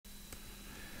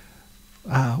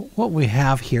what we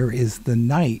have here is the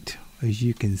night. As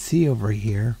you can see over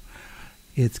here,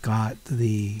 it's got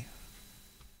this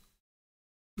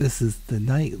is the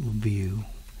night view.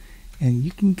 And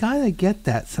you can kind of get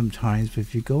that sometimes, but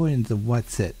if you go into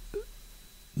what's it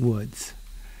woods,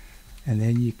 and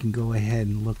then you can go ahead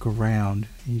and look around,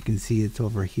 and you can see it's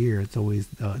over here. It's always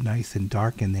nice and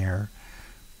dark in there.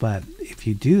 But if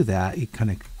you do that, it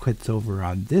kind of quits over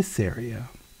on this area.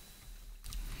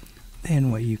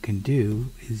 Then what you can do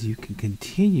is you can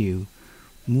continue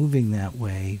moving that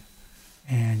way,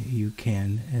 and you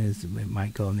can, as it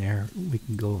might go in there, we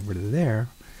can go over to there,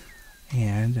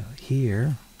 and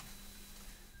here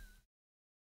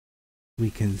we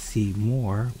can see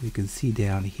more. We can see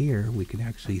down here, we can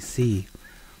actually see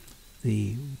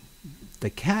the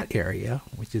cat area,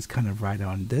 which is kind of right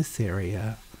on this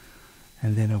area.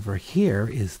 And then over here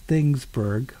is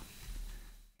Thingsburg,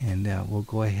 and we'll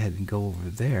go ahead and go over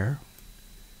there,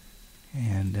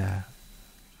 and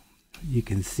you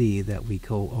can see that we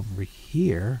go over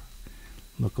here,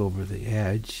 look over the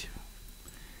edge,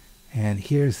 and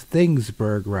here's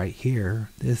Thingsburg right here.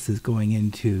 This is going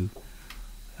into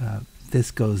this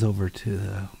goes over to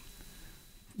the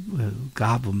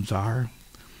goblins are.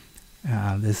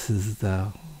 This is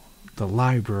the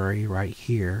library right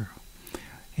here,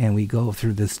 and we go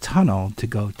through this tunnel to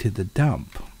go to the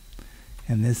dump,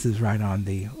 and this is right on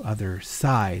the other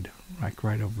side, like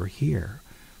right over here.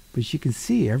 But you can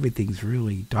see everything's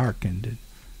really darkened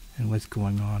and what's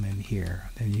going on in here.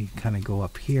 Then you kind of go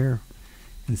up here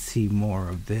and see more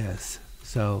of this.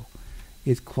 So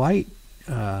it's quite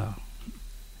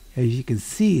as you can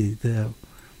see, the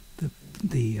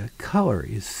color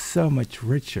is so much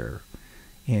richer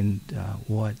in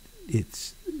what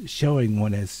it's showing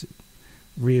when it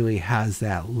really has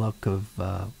that look of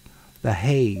the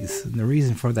haze. And the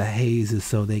reason for the haze is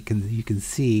so you can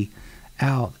see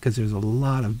out, because there's a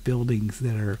lot of buildings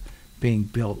that are being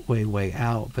built way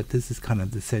out, but this is kind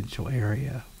of the central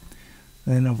area.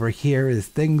 And then over here is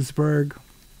Thingsburg.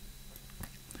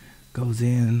 Goes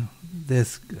in.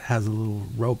 This has a little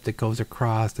rope that goes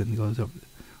across and goes over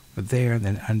there and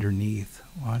then underneath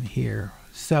on here.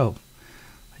 So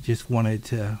I just wanted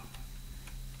to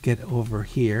get over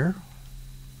here,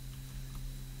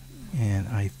 and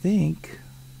I think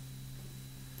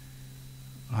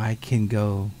I can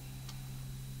go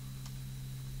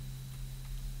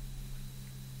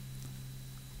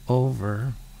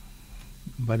over,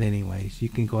 but anyways, you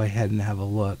can go ahead and have a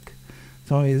look.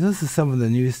 So anyways, this is some of the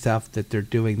new stuff that they're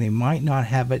doing. They might not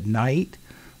have at night,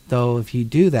 though. If you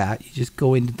do that, you just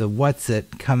go into the what's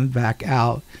it, come back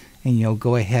out, and you'll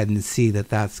go ahead and see that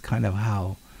that's kind of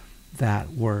how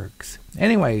that works.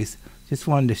 Anyways, just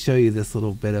wanted to show you this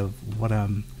little bit of what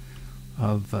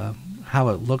how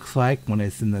it looks like when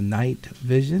it's in the night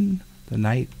vision, the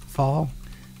nightfall,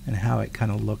 and how it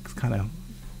kind of looks kind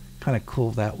of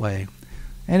cool that way.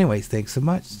 Anyways, thanks so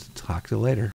much. Talk to you later.